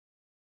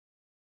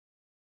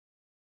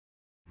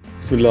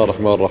بسم الله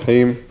الرحمن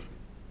الرحيم.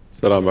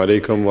 السلام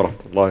عليكم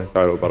ورحمة الله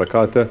تعالى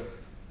وبركاته.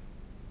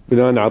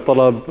 بناء على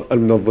طلب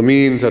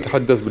المنظمين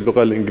سأتحدث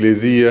باللغة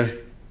الإنجليزية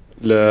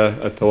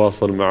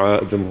للتواصل مع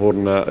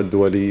جمهورنا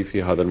الدولي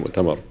في هذا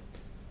المؤتمر.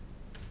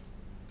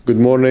 Good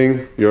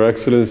morning, Your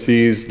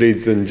Excellencies,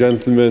 ladies and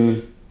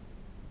gentlemen.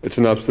 It's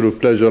an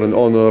absolute pleasure and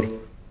honor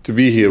to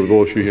be here with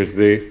all of you here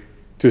today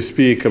to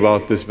speak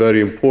about this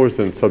very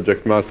important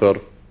subject matter,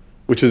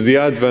 which is the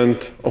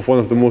advent of one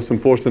of the most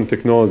important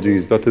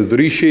technologies that is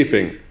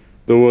reshaping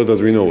the world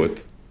as we know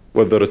it,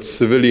 whether it's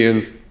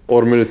civilian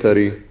or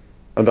military,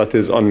 and that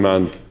is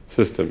unmanned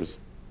systems.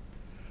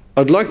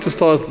 I'd like to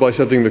start by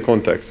setting the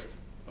context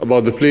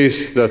about the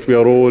place that we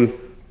are all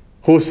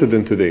hosted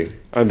in today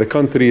and the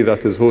country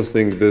that is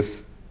hosting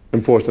this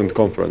important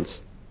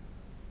conference.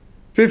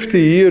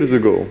 50 years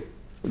ago,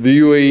 the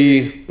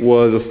UAE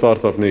was a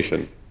startup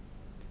nation.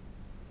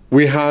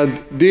 We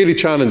had daily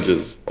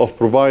challenges of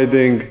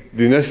providing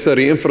the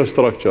necessary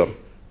infrastructure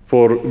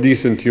for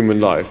decent human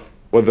life,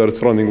 whether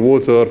it's running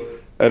water,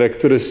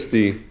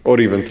 electricity, or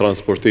even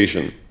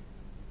transportation.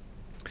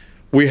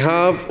 We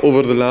have,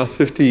 over the last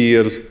 50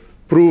 years,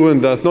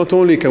 proven that not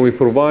only can we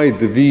provide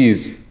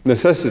these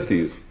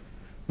necessities,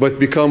 but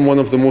become one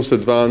of the most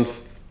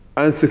advanced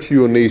and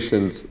secure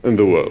nations in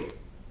the world.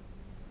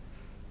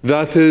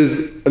 That is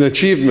an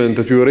achievement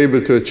that we were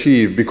able to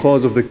achieve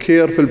because of the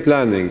careful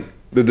planning,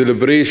 the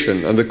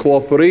deliberation, and the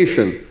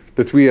cooperation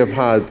that we have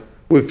had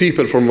with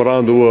people from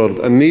around the world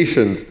and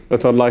nations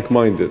that are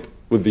like-minded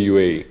with the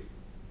UAE.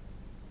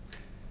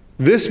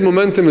 This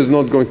momentum is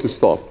not going to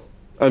stop,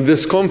 and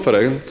this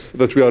conference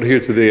that we are here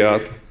today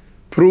at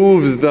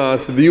proves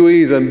that the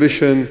UAE's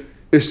ambition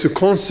is to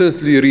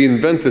constantly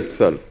reinvent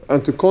itself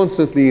and to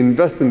constantly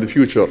invest in the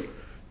future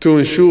to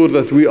ensure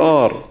that we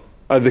are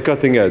at the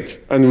cutting edge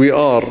and we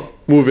are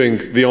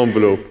moving the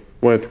envelope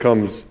when it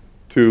comes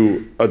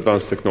to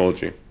advanced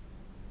technology.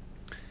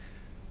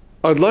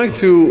 I'd like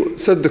to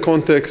set the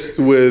context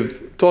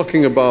with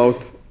talking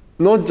about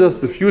not just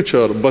the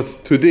future,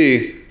 but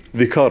today,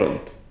 the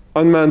current.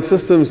 Unmanned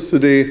systems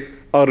today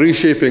are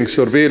reshaping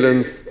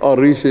surveillance, are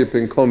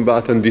reshaping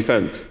combat and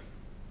defense.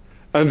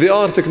 And there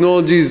are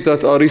technologies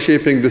that are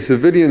reshaping the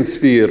civilian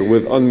sphere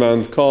with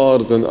unmanned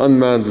cars and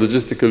unmanned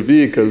logistical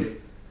vehicles,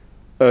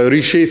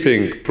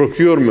 reshaping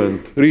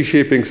procurement,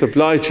 reshaping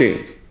supply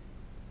chains,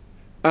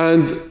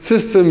 and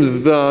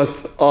systems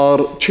that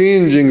are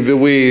changing the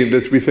way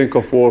that we think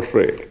of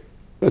warfare,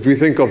 that we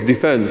think of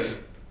defense,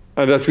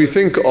 and that we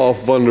think of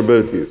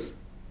vulnerabilities.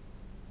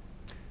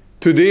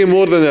 Today,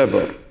 more than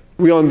ever,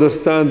 we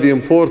understand the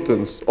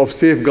importance of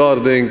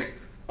safeguarding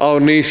our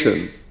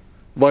nations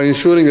by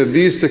ensuring that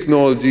these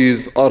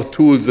technologies are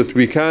tools that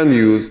we can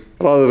use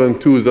rather than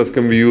tools that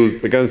can be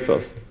used against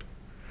us.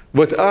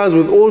 But as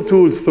with all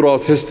tools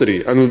throughout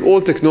history and with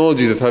all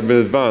technologies that have been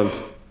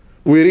advanced,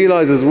 we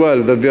realize as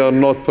well that they are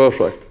not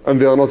perfect and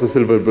they are not a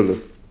silver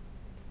bullet.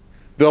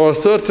 There are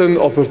certain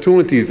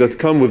opportunities that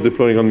come with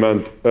deploying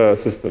unmanned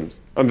systems,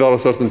 and there are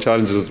certain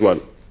challenges as well.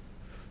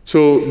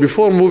 So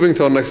before moving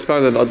to our next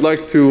panel, I'd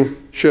like to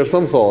share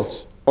some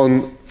thoughts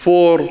on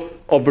 4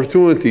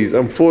 opportunities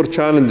and 4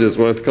 challenges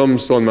when it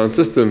comes to unmanned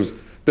systems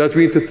that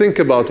we need to think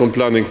about when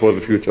planning for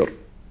the future.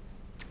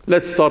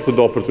 Let's start with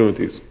the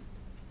opportunities.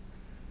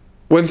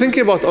 When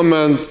thinking about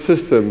unmanned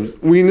systems,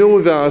 we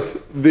know that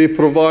they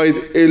provide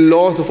a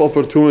lot of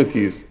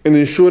opportunities in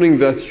ensuring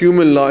that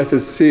human life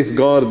is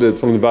safeguarded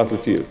from the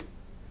battlefield.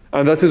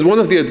 And that is one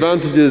of the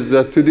advantages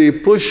that today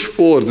push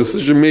for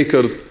decision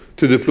makers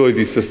to deploy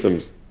these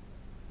systems.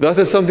 That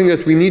is something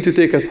that we need to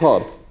take at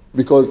heart,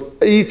 because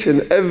each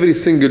and every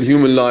single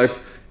human life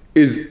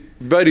is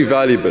very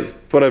valuable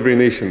for every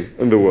nation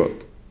in the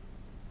world.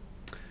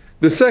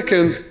 The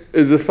second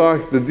is the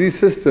fact that these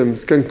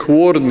systems can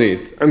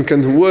coordinate and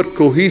can work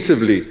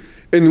cohesively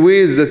in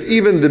ways that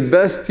even the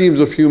best teams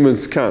of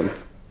humans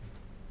can't.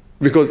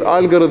 Because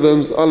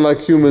algorithms, unlike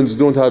humans,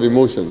 don't have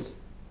emotions.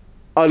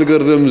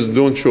 Algorithms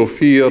don't show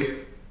fear,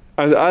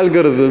 and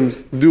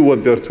algorithms do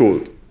what they're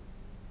told.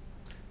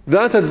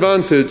 That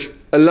advantage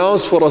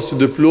allows for us to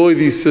deploy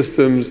these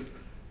systems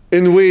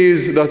in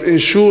ways that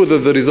ensure that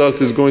the result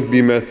is going to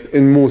be met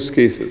in most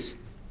cases.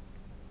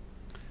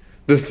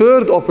 The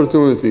third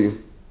opportunity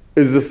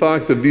is the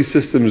fact that these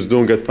systems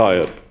don't get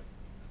tired.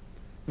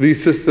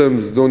 These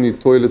systems don't need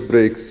toilet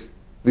breaks.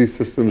 These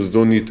systems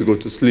don't need to go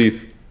to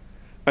sleep.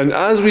 And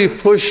as we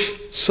push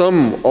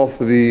some of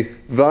the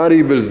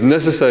variables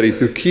necessary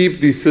to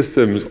keep these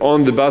systems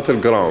on the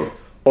battleground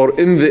or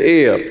in the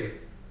air,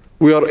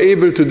 we are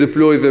able to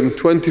deploy them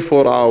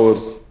 24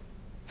 hours,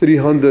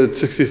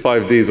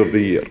 365 days of the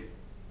year.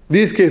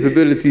 These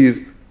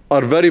capabilities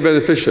are very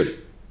beneficial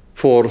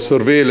for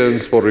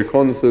surveillance, for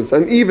reconnaissance,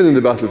 and even in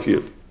the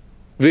battlefield.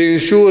 They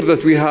ensure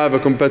that we have a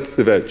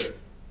competitive edge.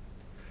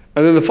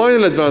 And then the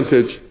final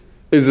advantage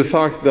is the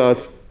fact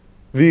that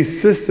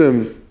these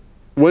systems,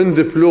 when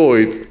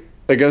deployed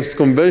against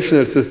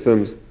conventional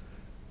systems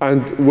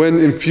and when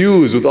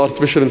infused with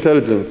artificial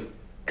intelligence,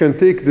 can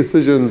take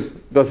decisions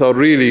that are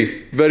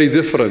really very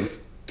different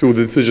to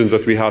the decisions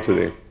that we have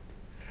today.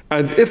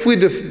 And if we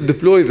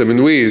deploy them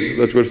in ways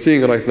that we're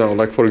seeing right now,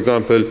 like for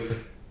example,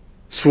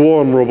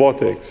 swarm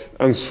robotics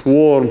and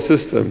swarm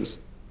systems,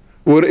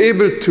 we're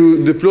able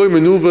to deploy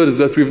maneuvers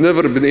that we've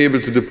never been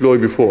able to deploy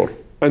before,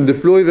 and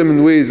deploy them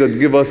in ways that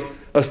give us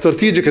a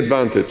strategic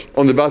advantage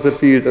on the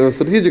battlefield and a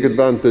strategic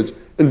advantage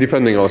in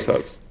defending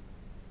ourselves.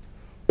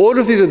 All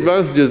of these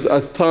advantages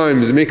at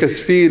times make us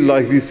feel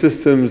like these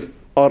systems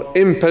are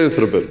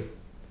impenetrable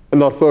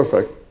and are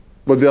perfect,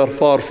 but they are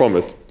far from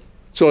it.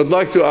 So I'd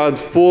like to add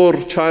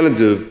 4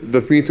 challenges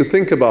that we need to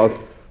think about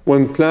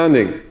when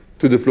planning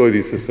to deploy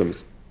these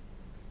systems.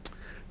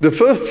 The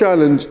first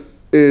challenge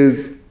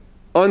is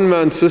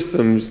unmanned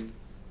systems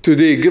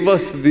today give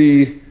us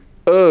the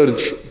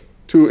urge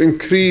to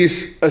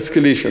increase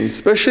escalation,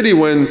 especially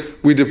when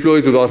we deploy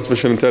it with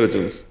artificial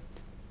intelligence.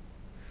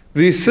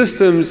 These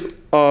systems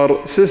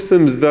are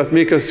systems that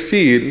make us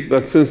feel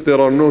that since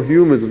there are no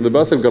humans in the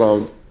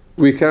battleground,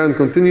 we can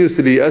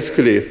continuously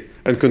escalate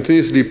and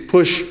continuously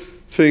push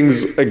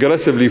things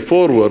aggressively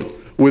forward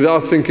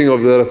without thinking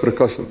of the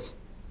repercussions.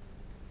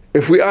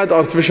 If we add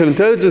artificial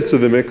intelligence to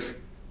the mix,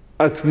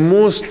 at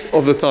most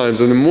of the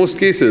times, and in most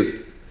cases,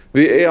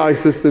 the AI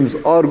systems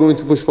are going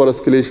to push for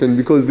escalation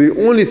because they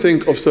only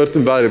think of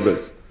certain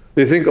variables.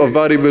 They think of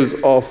variables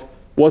of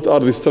what are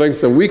the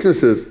strengths and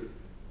weaknesses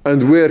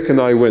and where can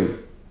I win.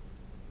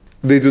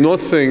 They do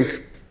not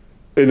think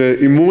in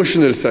an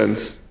emotional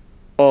sense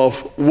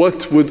of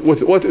what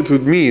it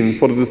would mean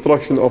for the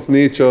destruction of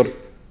nature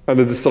and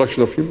the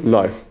destruction of human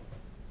life.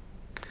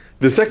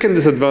 The second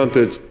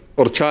disadvantage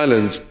or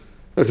challenge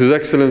that His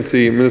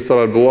Excellency Minister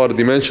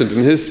Al-Bawardi mentioned in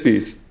his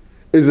speech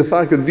is the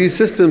fact that these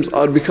systems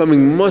are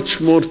becoming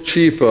much more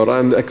cheaper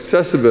and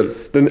accessible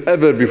than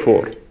ever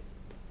before.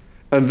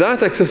 And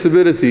that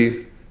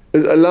accessibility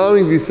is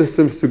allowing these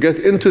systems to get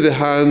into the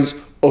hands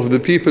of the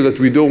people that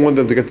we don't want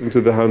them to get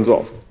into the hands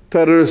of.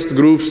 Terrorist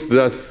groups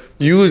that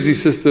use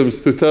these systems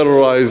to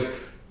terrorize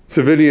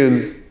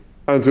civilians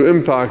and to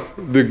impact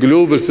the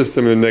global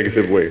system in a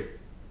negative way.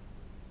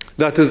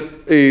 That is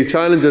a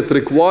challenge that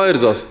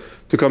requires us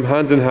to come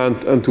hand in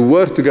hand and to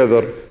work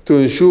together to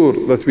ensure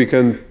that we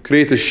can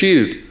create a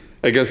shield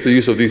against the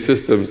use of these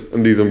systems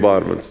in these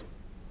environments.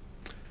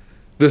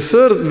 The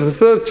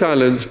third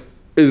challenge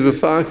is the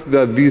fact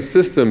that these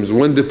systems,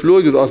 when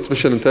deployed with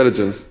artificial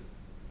intelligence,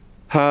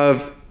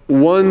 have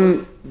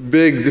one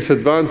big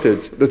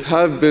disadvantage that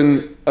have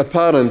been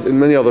apparent in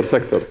many other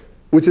sectors,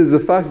 which is the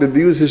fact that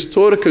they use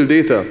historical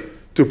data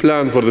to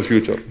plan for the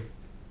future.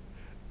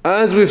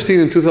 As we've seen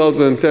in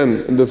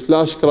 2010, in the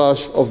flash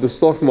crash of the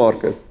stock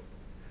market,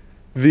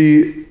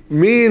 the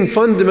main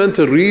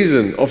fundamental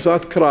reason of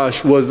that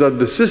crash was that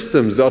the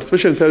systems, the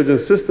artificial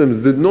intelligence systems,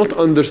 did not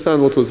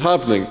understand what was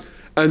happening.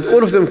 And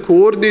all of them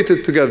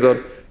coordinated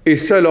together a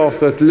sell-off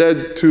that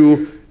led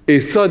to a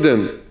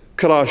sudden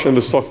crash in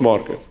the stock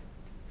market.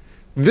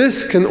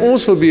 This can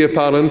also be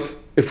apparent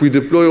if we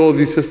deploy all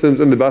these systems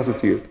in the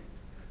battlefield.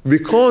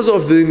 Because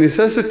of the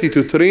necessity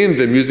to train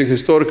them using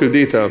historical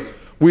data,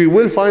 we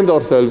will find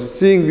ourselves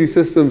seeing these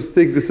systems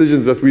take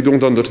decisions that we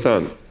don't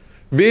understand,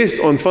 based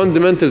on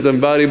fundamentals and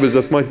variables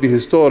that might be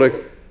historic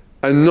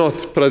and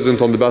not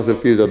present on the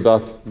battlefield at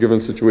that given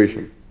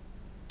situation.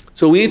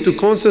 So we need to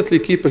constantly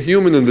keep a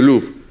human in the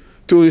loop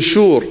to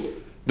ensure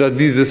that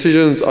these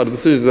decisions are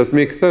decisions that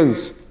make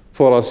sense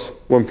for us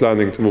when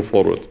planning to move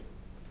forward.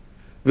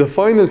 The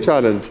final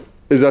challenge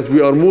is that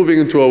we are moving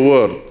into a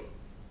world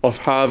of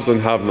haves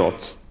and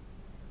have-nots.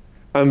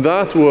 And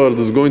that world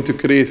is going to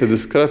create a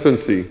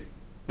discrepancy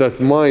that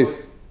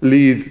might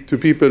lead to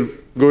people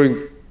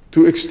going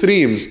to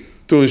extremes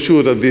to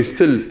ensure that they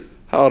still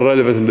are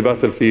relevant in the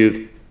battlefield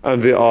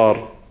and they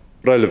are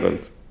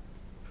relevant.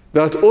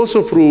 That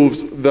also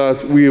proves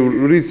that we will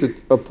reach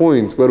a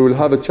point where we'll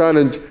have a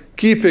challenge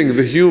keeping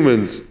the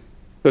humans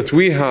that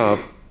we have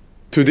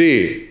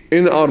today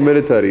in our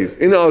militaries,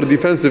 in our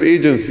defensive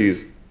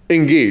agencies,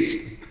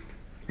 engaged.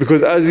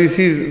 Because as they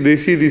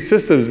see these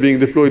systems being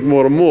deployed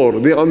more and more,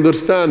 they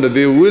understand that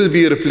they will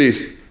be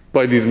replaced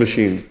by these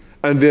machines,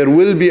 and there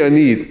will be a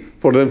need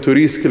for them to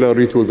reskill and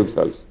retool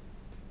themselves.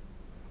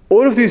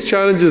 All of these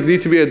challenges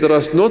need to be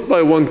addressed not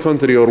by one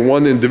country or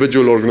one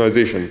individual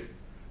organization,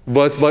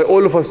 but by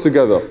all of us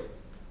together.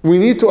 We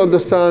need to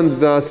understand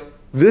that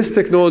this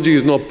technology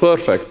is not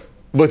perfect,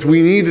 but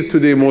we need it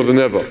today more than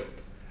ever.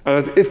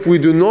 And that if we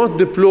do not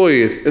deploy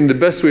it in the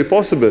best way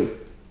possible,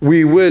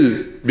 we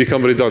will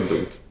become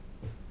redundant.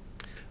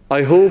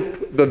 I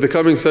hope that the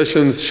coming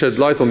sessions shed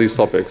light on these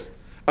topics.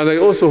 And I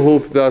also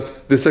hope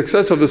that the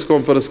success of this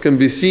conference can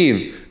be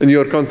seen in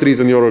your countries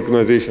and your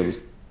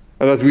organizations,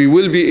 and that we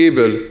will be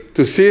able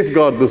to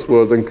safeguard this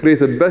world and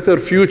create a better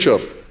future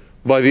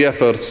by the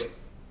efforts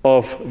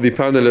of the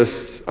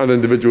panelists and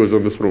individuals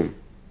in this room.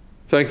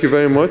 Thank you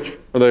very much,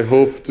 and I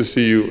hope to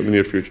see you in the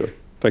near future.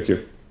 Thank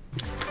you.